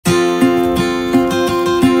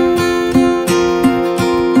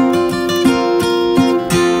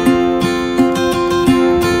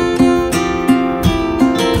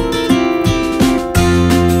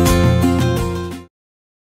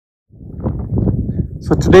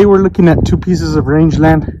So today we're looking at two pieces of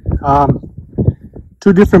rangeland,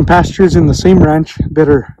 two different pastures in the same ranch that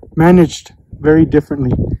are managed very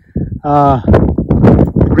differently.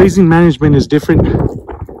 The grazing management is different.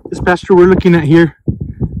 This pasture we're looking at here,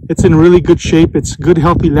 it's in really good shape. It's good,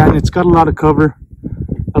 healthy land. It's got a lot of cover,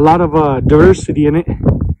 a lot of diversity in it.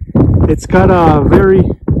 It's got very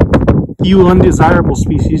few undesirable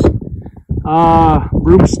species.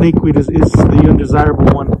 Broom snakeweed is the undesirable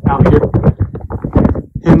one out here.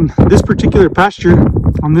 In this particular pasture,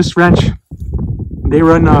 on this ranch, they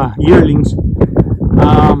run yearlings.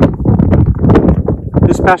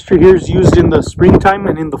 This pasture here is used in the springtime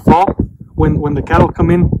and in the fall. When the cattle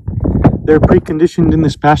come in, they're preconditioned in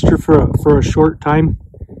this pasture for a short time,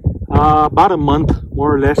 about a month,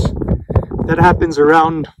 more or less. That happens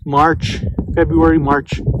around February,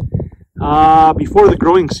 March. Before the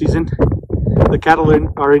growing season, the cattle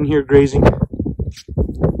are in here grazing.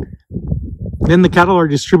 Then the cattle are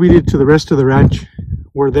distributed to the rest of the ranch,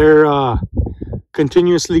 where they're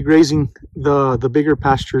continuously grazing the bigger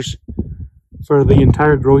pastures for the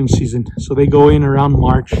entire growing season. So they go in around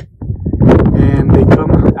March and they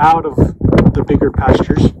come out of the bigger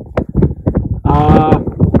pastures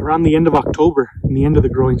around the end of October, in the end of the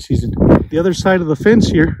growing season. The other side of the fence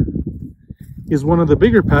here is one of the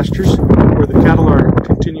bigger pastures where the cattle are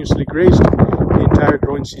continuously grazed the entire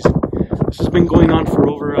growing season. This has been going on for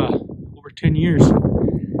over 10 years,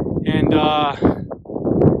 and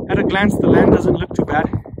at a glance the land doesn't look too bad.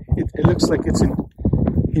 It looks like it's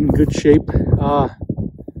in good shape.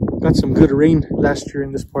 Got some good rain last year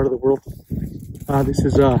in this part of the world. This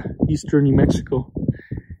is eastern New Mexico,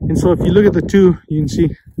 and so if you look at the two, you can see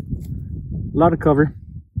a lot of cover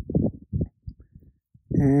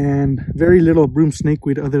and very little broom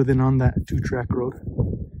snakeweed other than on that 2-track road.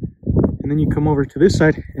 And then you come over to this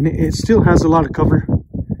side and it still has a lot of cover,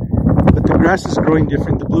 but the grass is growing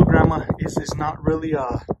different. The blue grama is not really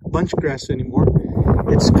a bunch grass anymore.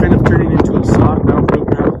 It's kind of turning into a sod brown blue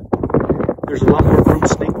grama. There's a lot more broom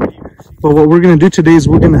snakeweed. But what we're going to do today is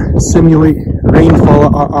we're going to simulate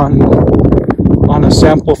rainfall on a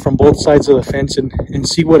sample from both sides of the fence and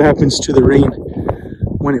see what happens to the rain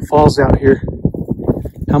when it falls out here.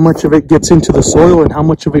 How much of it gets into the soil and how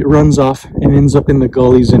much of it runs off and ends up in the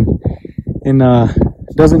gullies and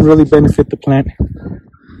doesn't really benefit the plant.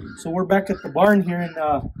 So we're back at the barn here, and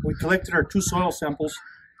we collected our 2 soil samples.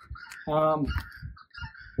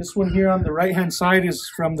 This one here on the right hand side is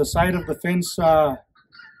from the side of the fence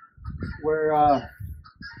where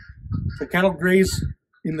the cattle graze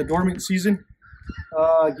in the dormant season.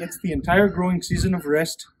 Gets the entire growing season of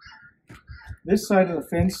rest. This side of the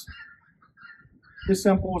fence, this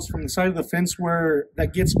sample was from the side of the fence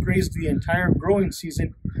that gets grazed the entire growing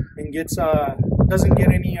season and doesn't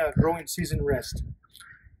get any growing season rest.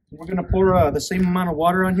 We're going to pour the same amount of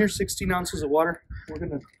water on here, 16 ounces of water. We're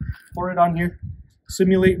going to pour it on here,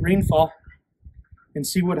 simulate rainfall, and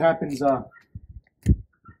see what happens. Over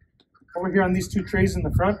here on these 2 trays in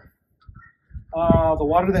the front, the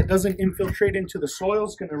water that doesn't infiltrate into the soil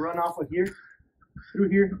is going to run off of here, through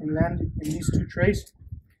here, and land in these 2 trays.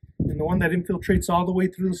 And the one that infiltrates all the way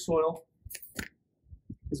through the soil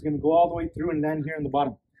is going to go all the way through and land here in the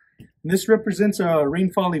bottom. And this represents a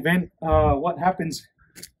rainfall event. What happens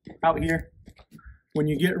out here when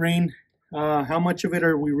you get rain, how much of it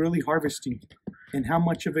are we really harvesting, and how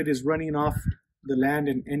much of it is running off the land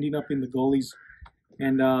and ending up in the gullies.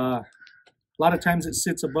 And a lot of times it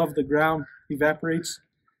sits above the ground, evaporates,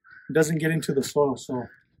 it doesn't get into the soil. So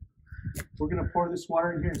we're going to pour this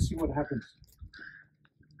water in here and see what happens.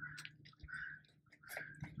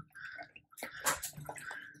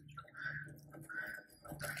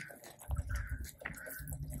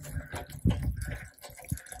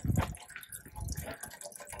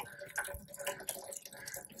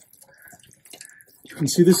 You can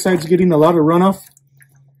see this side's getting a lot of runoff.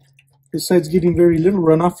 This side's getting very little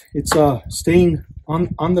runoff. It's staying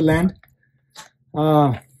on the land.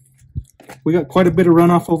 We got quite a bit of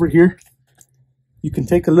runoff over here. You can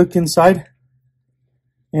take a look inside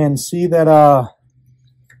and see that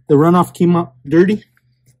the runoff came up dirty.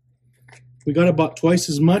 We got about twice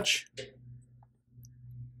as much.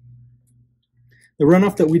 The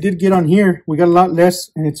runoff that we did get on here, we got a lot less,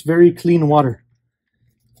 and it's very clean water.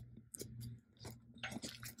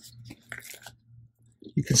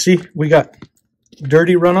 You can see we got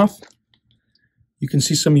dirty runoff. You can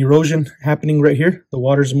see some erosion happening right here. The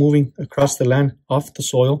water's moving across the land off the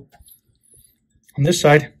soil. On this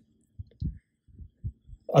side,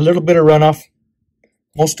 a little bit of runoff.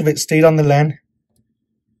 Most of it stayed on the land.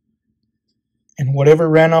 And whatever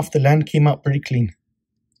ran off the land came out pretty clean.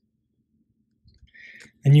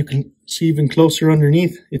 And you can see even closer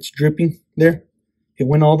underneath, it's dripping there. It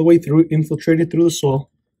went all the way through, infiltrated through the soil.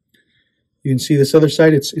 You can see this other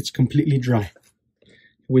side, it's completely dry.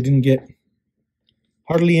 We didn't get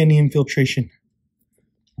hardly any infiltration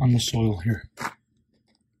on the soil here.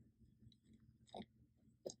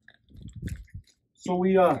 So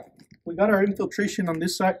we got our infiltration on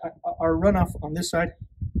this side, our runoff on this side.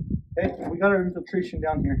 Okay, we got our infiltration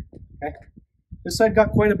down here. Okay, this side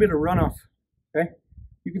got quite a bit of runoff. Okay,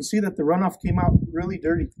 you can see that the runoff came out really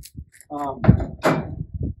dirty.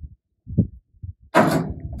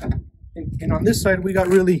 And on this side we got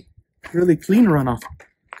really clean runoff.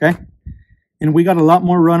 Okay, and we got a lot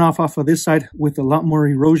more runoff off of this side with a lot more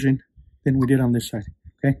erosion than we did on this side.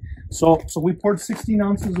 Okay, so we poured 16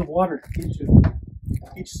 ounces of water into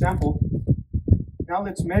each sample. Now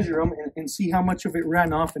let's measure them and see how much of it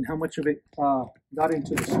ran off and how much of it got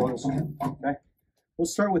into the soils. Okay, we'll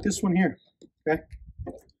start with this one here. Okay,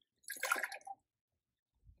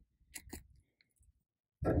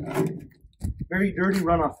 very dirty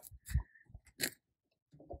runoff,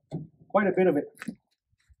 quite a bit of it.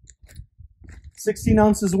 16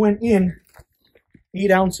 ounces went in,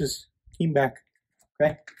 8 ounces came back.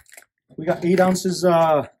 Okay, we got 8 ounces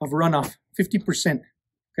of runoff, 50%.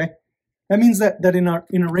 Okay, that means that in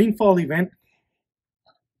a rainfall event,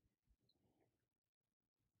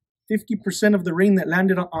 50% of the rain that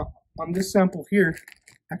landed on this sample here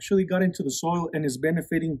actually got into the soil and is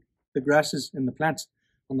benefiting the grasses and the plants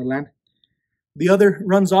on the land. The other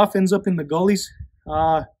runs off, ends up in the gullies,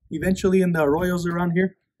 eventually in the arroyos around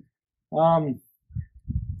here.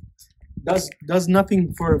 Does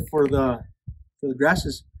nothing for the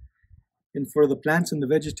grasses and for the plants and the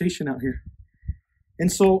vegetation out here. And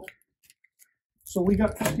so we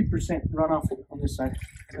got 50% runoff on this side.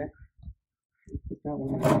 Okay, put that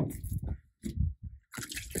one on.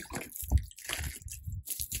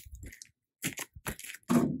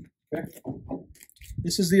 Okay,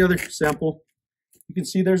 this is the other sample. You can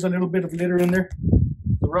see there's a little bit of litter in there.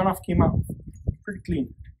 The runoff came out pretty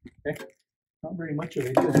clean. Okay, not very much of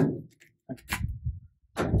it either.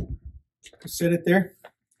 Okay. Set it there.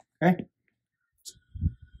 Okay,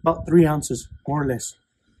 about 3 ounces more or less.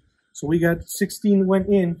 So we got 16 went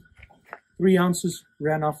in, 3 ounces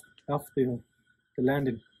ran off the land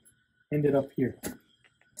and ended up here.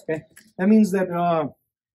 Okay, that means that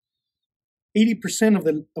 80%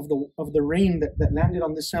 of the rain that landed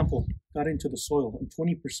on this sample got into the soil, and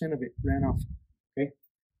 20% of it ran off. Okay,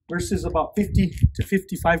 versus about 50 to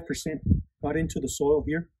 55% got into the soil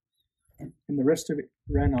here, and the rest of it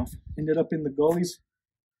ran off, ended up in the gullies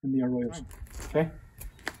and the arroyos. Okay,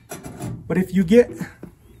 but if you get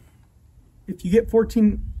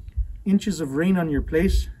 14 inches of rain on your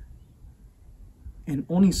place and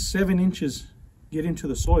only 7 inches get into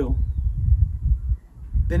the soil,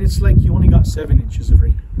 then it's like you only got 7 inches of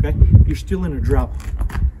rain. Okay, you're still in a drought.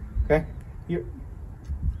 Okay,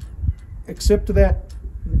 except that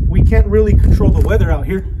we can't really control the weather out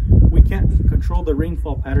here. We can't control the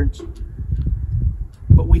rainfall patterns,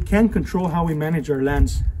 but we can control how we manage our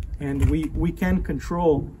lands, and we can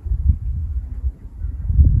control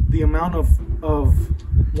the amount of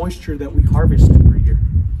moisture that we harvest per year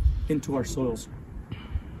into our soils.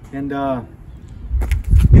 And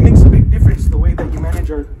it makes a big difference the way that you manage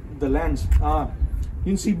the lands. You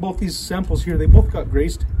can see both these samples here, they both got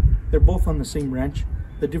grazed. They're both on the same ranch.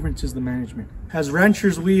 The difference is the management. As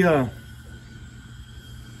ranchers, we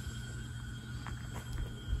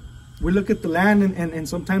look at the land and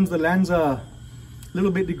sometimes the land's a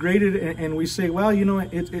little bit degraded, and we say, well, you know,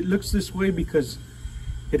 it looks this way because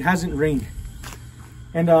it hasn't rained.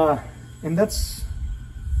 And that's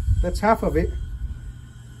half of it.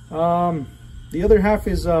 The other half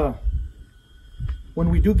is when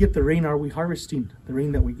we do get the rain, are we harvesting the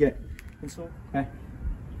rain that we get? And so, okay.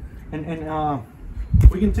 And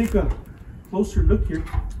we can take a closer look here.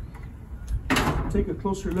 Take a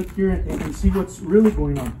closer look here and see what's really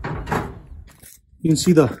going on. You can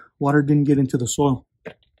see the water didn't get into the soil.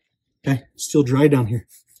 Okay, it's still dry down here.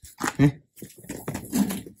 Okay,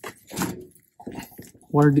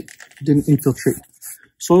 water didn't infiltrate.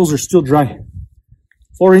 Soils are still dry.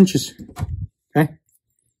 4 inches. Okay,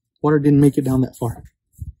 water didn't make it down that far.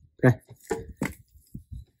 Okay,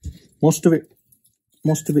 most of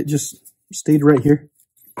it just stayed right here.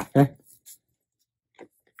 Okay,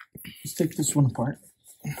 let's take this one apart.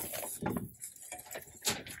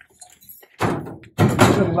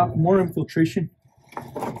 Got a lot more infiltration.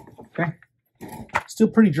 Okay, still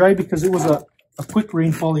pretty dry because it was a quick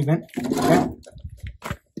rainfall event. Okay,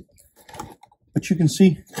 but you can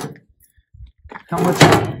see how much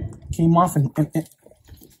came off,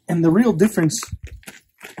 and the real difference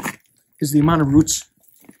is the amount of roots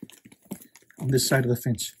on this side of the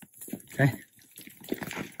fence, okay?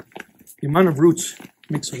 The amount of roots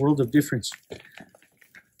makes a world of difference.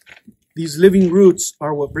 These living roots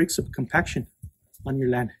are what breaks up compaction on your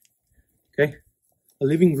land, okay? A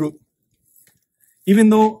living root. Even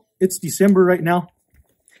though it's December right now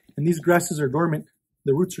and these grasses are dormant,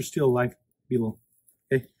 the roots are still alive below,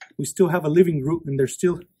 okay? We still have a living root and there's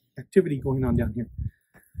still activity going on down here.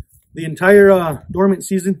 The entire dormant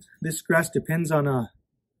season, this grass depends on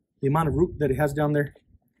the amount of root that it has down there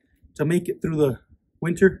to make it through the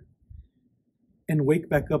winter and wake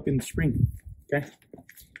back up in the spring, okay?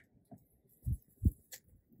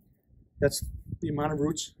 That's the amount of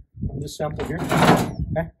roots on this sample here,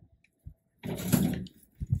 okay?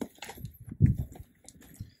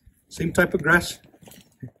 Same type of grass.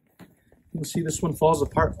 You can see this one falls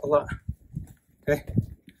apart a lot, okay?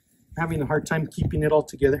 I'm having a hard time keeping it all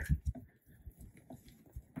together.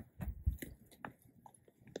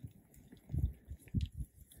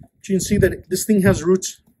 But you can see that this thing has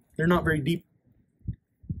roots. They're not very deep,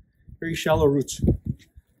 very shallow roots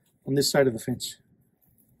on this side of the fence.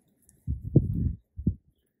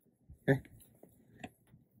 Okay.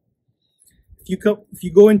 If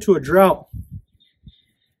you go into a drought,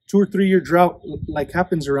 2 or 3 year drought like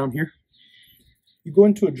happens around here, you go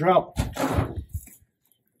into a drought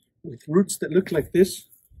with roots that look like this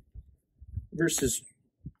versus,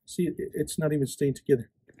 see, it's not even staying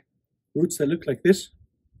together. Roots that look like this,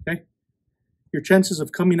 okay? Your chances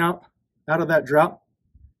of coming out of that drought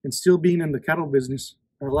and still being in the cattle business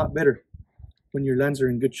are a lot better when your lands are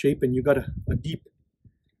in good shape and you got a deep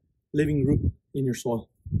living root in your soil,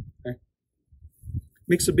 okay?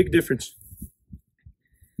 Makes a big difference.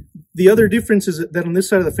 The other difference is that on this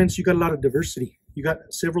side of the fence, you got a lot of diversity. You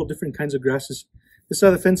got several different kinds of grasses. This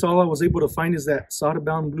side of the fence, all I was able to find is that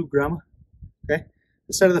soda-bound blue grama, okay?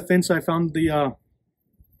 This side of the fence, I found the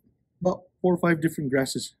about 4 or 5 different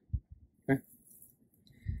grasses, okay?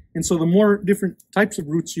 And so the more different types of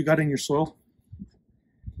roots you got in your soil,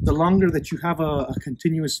 the longer that you have a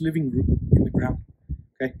continuous living root in the ground,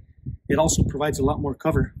 okay? It also provides a lot more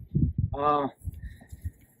cover.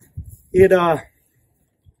 It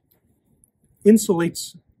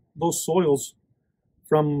insulates those soils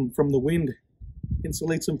from the wind,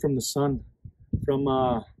 insulates them from the sun, from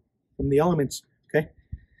the elements, okay?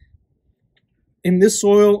 In this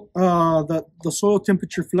soil, the soil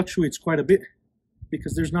temperature fluctuates quite a bit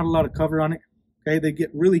because there's not a lot of cover on it, okay? They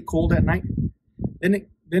get really cold at night.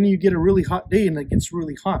 Then you get a really hot day and it gets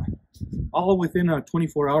really hot, all within a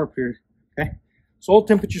 24-hour period, okay? Soil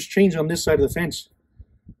temperatures change on this side of the fence,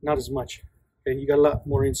 not as much, okay? You got a lot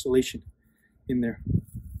more insulation in there.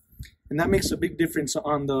 And that makes a big difference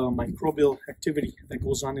on the microbial activity that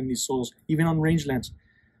goes on in these soils, even on rangelands.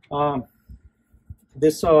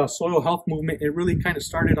 This soil health movement, it really kind of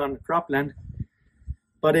started on cropland,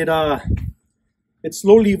 but it's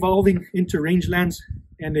slowly evolving into rangelands,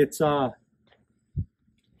 and it's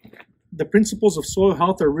the principles of soil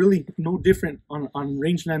health are really no different on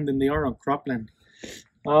rangeland than they are on cropland.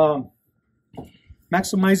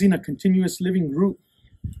 Maximizing a continuous living root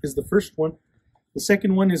is the first one. The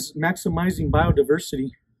second one is maximizing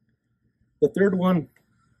biodiversity. The third one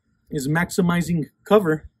is maximizing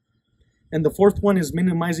cover. And the fourth one is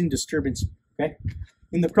minimizing disturbance, okay?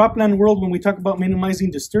 In the cropland world, when we talk about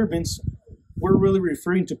minimizing disturbance, we're really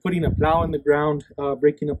referring to putting a plow in the ground,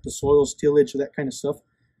 breaking up the soils, tillage, that kind of stuff,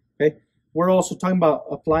 okay? We're also talking about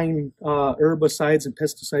applying herbicides and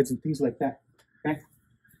pesticides and things like that, okay?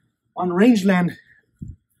 On rangeland,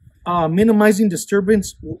 minimizing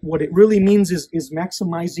disturbance, what it really means is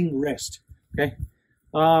maximizing rest, okay?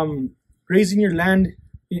 Grazing your land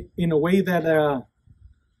in a way that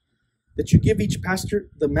that you give each pasture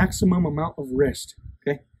the maximum amount of rest,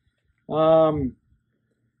 okay?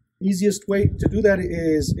 Easiest way to do that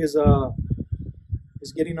is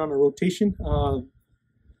getting on a rotation.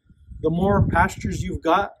 The more pastures you've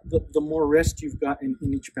got, the more rest you've got in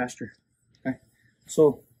each pasture, okay?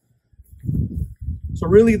 So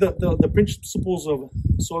really the principles of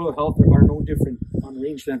soil health are no different on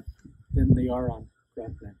rangeland than they are on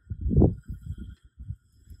cropland.